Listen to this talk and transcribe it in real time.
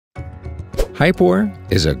Hypor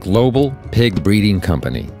is a global pig breeding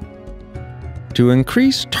company. To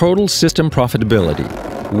increase total system profitability,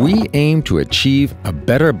 we aim to achieve a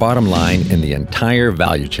better bottom line in the entire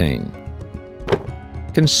value chain.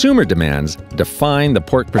 Consumer demands define the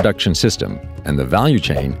pork production system, and the value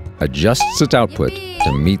chain adjusts its output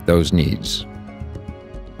to meet those needs.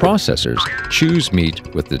 Processors choose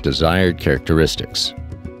meat with the desired characteristics.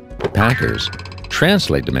 Packers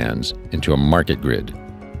translate demands into a market grid.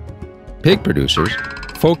 Pig producers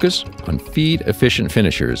focus on feed-efficient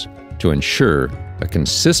finishers to ensure a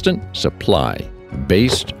consistent supply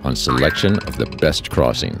based on selection of the best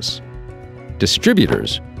crossings.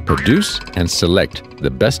 Distributors produce and select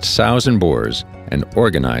the best sows and boars and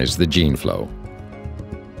organize the gene flow.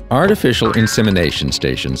 Artificial insemination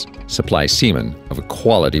stations supply semen of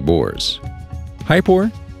quality boars.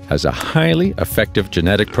 Hypor has a highly effective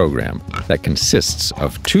genetic program that consists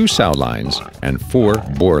of 2 sow lines and 4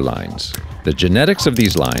 boar lines. The genetics of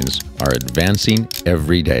these lines are advancing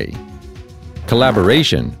every day.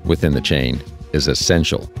 Collaboration within the chain is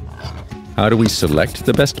essential. How do we select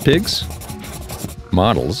the best pigs?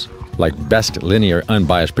 Models like Best Linear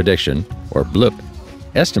Unbiased Prediction, or BLIP,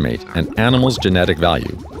 estimate an animal's genetic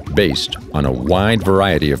value based on a wide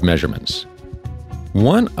variety of measurements.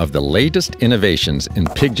 One of the latest innovations in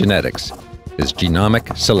pig genetics is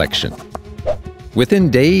genomic selection. Within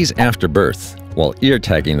days after birth, while ear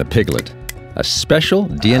tagging the piglet, a special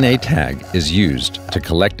DNA tag is used to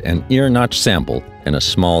collect an ear notch sample in a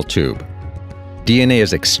small tube. DNA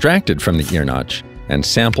is extracted from the ear notch and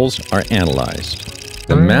samples are analyzed.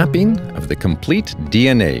 The mapping of the complete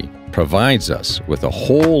DNA provides us with a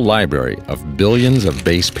whole library of billions of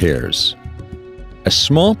base pairs. A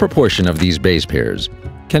small proportion of these base pairs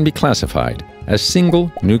can be classified as single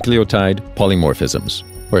nucleotide polymorphisms,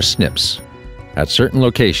 or SNPs. At certain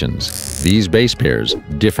locations, these base pairs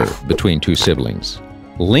differ between 2 siblings.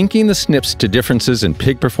 Linking the SNPs to differences in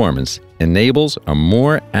pig performance enables a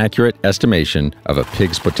more accurate estimation of a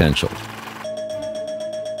pig's potential.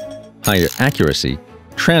 Higher accuracy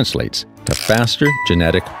translates to faster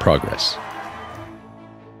genetic progress.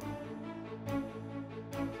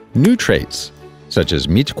 New traits such as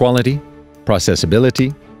meat quality,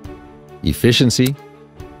 processability, efficiency,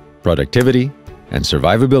 productivity, and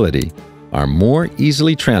survivability are more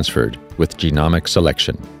easily transferred with genomic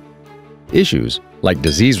selection. Issues like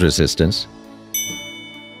disease resistance,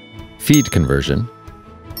 feed conversion,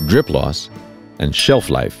 drip loss, and shelf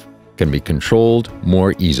life can be controlled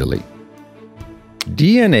more easily.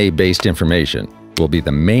 DNA-based information will be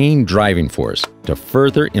the main driving force to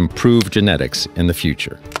further improve genetics in the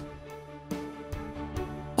future.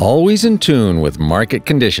 Always in tune with market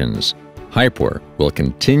conditions, Hypor will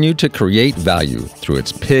continue to create value through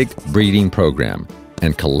its pig breeding program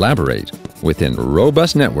and collaborate within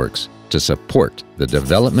robust networks to support the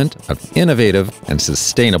development of innovative and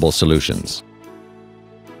sustainable solutions.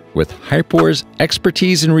 With Hypor's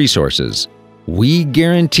expertise and resources, we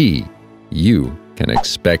guarantee you can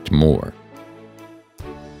expect more.